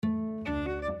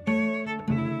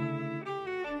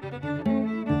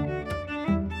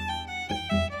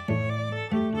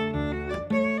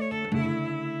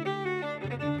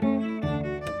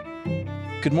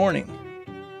Good morning.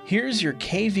 Here's your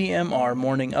KVMR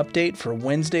morning update for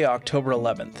Wednesday, October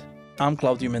 11th. I'm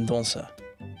Claudio Mendonça.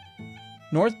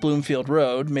 North Bloomfield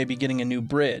Road may be getting a new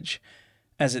bridge.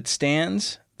 As it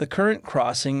stands, the current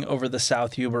crossing over the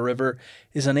South Yuba River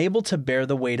is unable to bear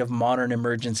the weight of modern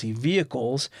emergency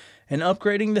vehicles, and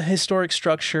upgrading the historic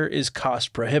structure is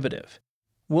cost prohibitive.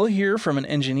 We'll hear from an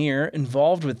engineer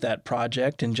involved with that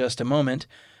project in just a moment,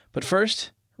 but first,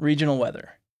 regional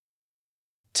weather.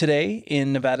 Today,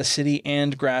 in Nevada City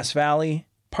and Grass Valley,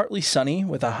 partly sunny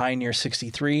with a high near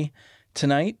 63.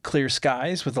 Tonight, clear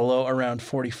skies with a low around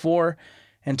 44.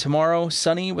 And tomorrow,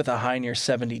 sunny with a high near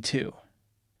 72.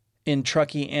 In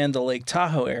Truckee and the Lake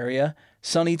Tahoe area,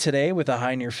 sunny today with a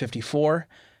high near 54.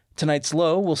 Tonight's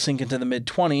low will sink into the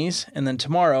mid-20s, and then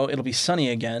tomorrow it'll be sunny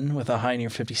again with a high near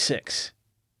 56.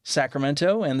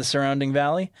 Sacramento and the surrounding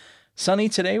valley, sunny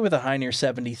today with a high near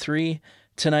 73.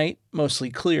 Tonight, mostly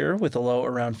clear with a low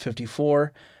around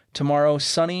 54. Tomorrow,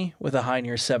 sunny with a high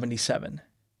near 77.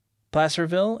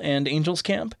 Placerville and Angels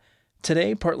Camp,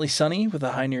 today partly sunny with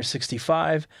a high near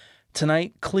 65.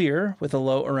 Tonight, clear with a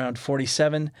low around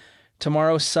 47.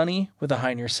 Tomorrow, sunny with a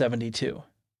high near 72.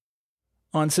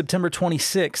 On September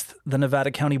 26th, the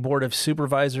Nevada County Board of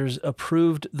Supervisors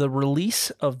approved the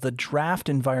release of the draft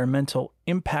environmental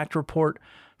impact report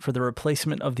for the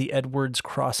replacement of the Edwards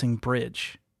Crossing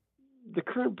Bridge. The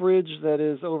current bridge that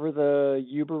is over the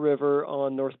Yuba River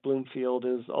on North Bloomfield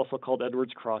is also called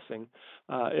Edwards Crossing.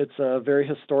 It's a very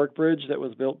historic bridge that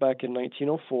was built back in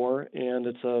 1904, and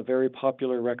it's a very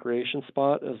popular recreation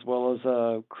spot as well as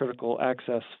a critical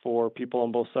access for people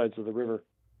on both sides of the river.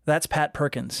 That's Pat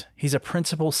Perkins. He's a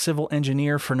principal civil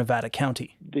engineer for Nevada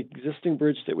County. The existing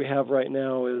bridge that we have right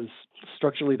now is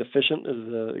structurally deficient, is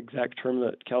the exact term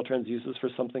that Caltrans uses for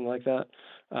something like that.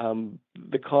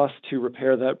 The cost to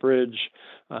repair that bridge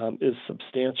is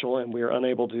substantial, and we are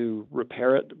unable to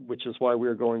repair it, which is why we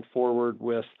are going forward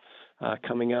with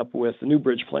coming up with new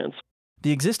bridge plans.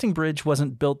 The existing bridge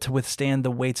wasn't built to withstand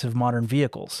the weights of modern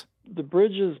vehicles. The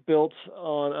bridge is built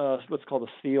on what's called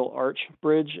a steel arch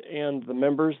bridge, and the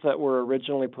members that were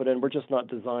originally put in were just not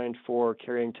designed for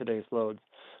carrying today's loads.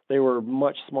 They were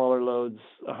much smaller loads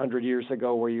 100 years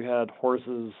ago where you had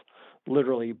horses,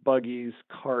 literally buggies,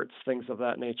 carts, things of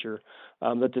that nature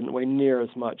that didn't weigh near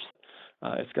as much.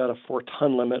 It's got a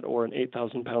 4-ton limit or an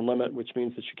 8,000-pound limit, which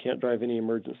means that you can't drive any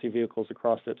emergency vehicles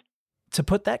across it. To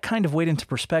put that kind of weight into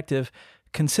perspective,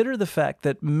 consider the fact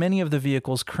that many of the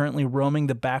vehicles currently roaming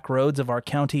the back roads of our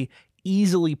county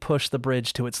easily push the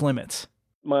bridge to its limits.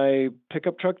 My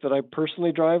pickup truck that I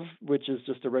personally drive, which is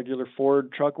just a regular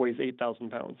Ford truck, weighs 8,000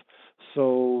 pounds.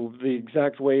 So the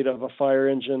exact weight of a fire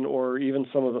engine or even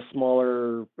some of the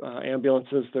smaller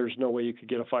ambulances, there's no way you could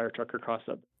get a fire truck across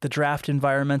that. The draft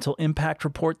environmental impact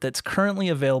report that's currently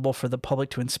available for the public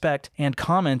to inspect and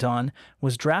comment on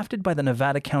was drafted by the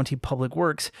Nevada County Public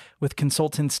Works with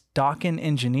consultants Dokken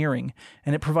Engineering,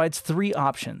 and it provides 3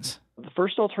 options. The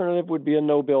first alternative would be a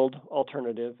no-build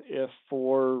alternative. If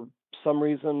for some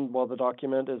reason, while the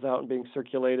document is out and being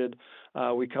circulated,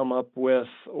 we come up with,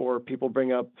 or people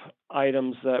bring up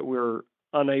items that we're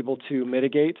unable to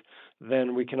mitigate,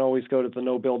 then we can always go to the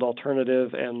no-build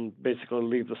alternative and basically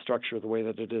leave the structure the way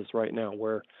that it is right now,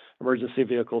 where emergency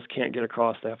vehicles can't get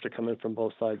across. They have to come in from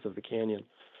both sides of the canyon.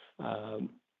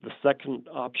 The second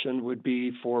option would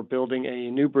be for building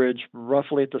a new bridge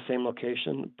roughly at the same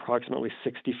location, approximately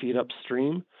 60 feet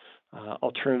upstream.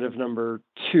 Alternative number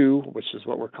 2, which is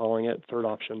what we're calling it, third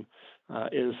option,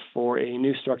 is for a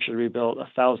new structure to be built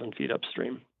 1,000 feet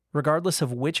upstream. Regardless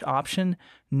of which option,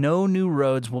 no new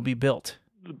roads will be built.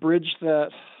 The bridge that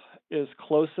is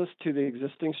closest to the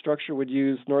existing structure would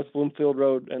use North Bloomfield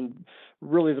Road, and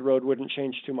really the road wouldn't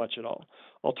change too much at all.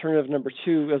 Alternative number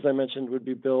 2, as I mentioned, would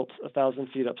be built 1,000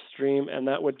 feet upstream, and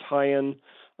that would tie in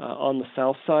on the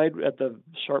south side at the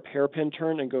sharp hairpin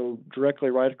turn and go directly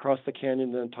right across the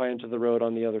canyon, then tie into the road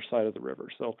on the other side of the river.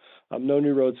 So no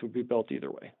new roads would be built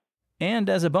either way. And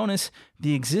as a bonus,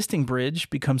 the existing bridge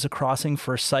becomes a crossing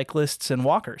for cyclists and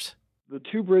walkers. The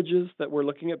 2 bridges that we're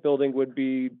looking at building would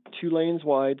be 2 lanes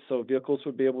wide, so vehicles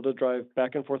would be able to drive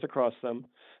back and forth across them.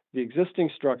 The existing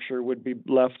structure would be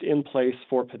left in place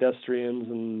for pedestrians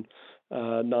and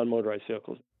non-motorized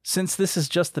vehicles. Since this is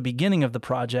just the beginning of the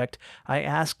project, I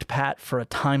asked Pat for a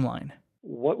timeline.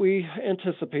 What we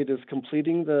anticipate is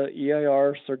completing the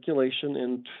EIR circulation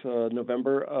in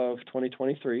November of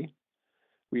 2023.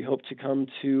 We hope to come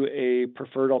to a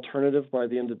preferred alternative by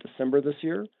the end of December this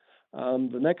year.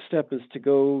 The next step is to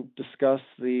go discuss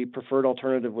the preferred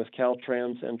alternative with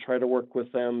Caltrans and try to work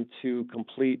with them to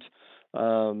complete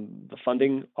the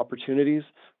funding opportunities.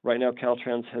 Right now,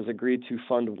 Caltrans has agreed to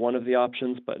fund one of the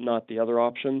options, but not the other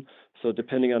option. So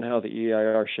depending on how the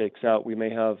EIR shakes out, we may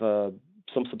have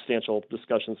some substantial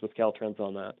discussions with Caltrans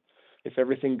on that. If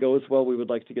everything goes well, we would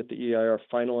like to get the EIR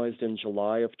finalized in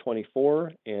July of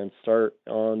 24 and start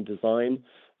on design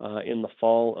in the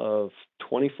fall of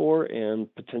 24 and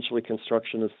potentially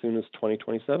construction as soon as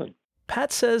 2027.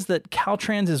 Pat says that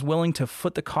Caltrans is willing to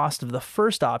foot the cost of the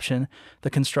first option, the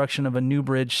construction of a new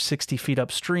bridge 60 feet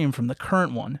upstream from the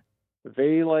current one.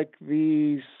 They like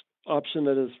the option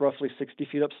that is roughly 60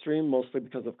 feet upstream, mostly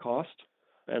because of cost.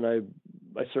 And I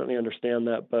certainly understand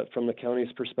that, but from the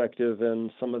county's perspective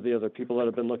and some of the other people that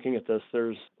have been looking at this,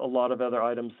 there's a lot of other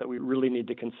items that we really need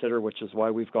to consider, which is why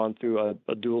we've gone through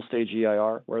a dual-stage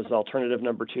EIR, whereas alternative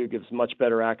number 2 gives much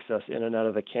better access in and out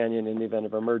of the canyon in the event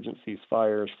of emergencies,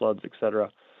 fires, floods,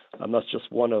 etc. That's just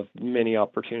one of many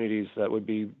opportunities that would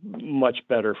be much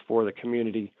better for the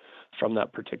community from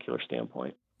that particular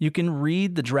standpoint. You can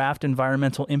read the draft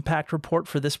environmental impact report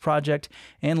for this project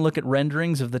and look at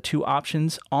renderings of the two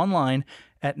options online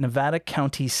at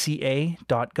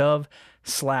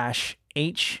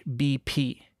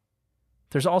nevadacountyca.gov/HBP.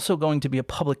 There's also going to be a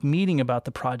public meeting about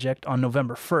the project on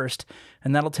November 1st,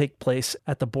 and that'll take place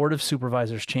at the Board of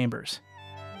Supervisors chambers.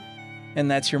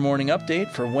 And that's your morning update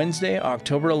for Wednesday,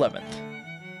 October 11th.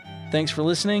 Thanks for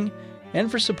listening and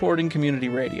for supporting community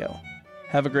radio.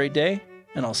 Have a great day,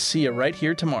 and I'll see you right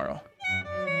here tomorrow.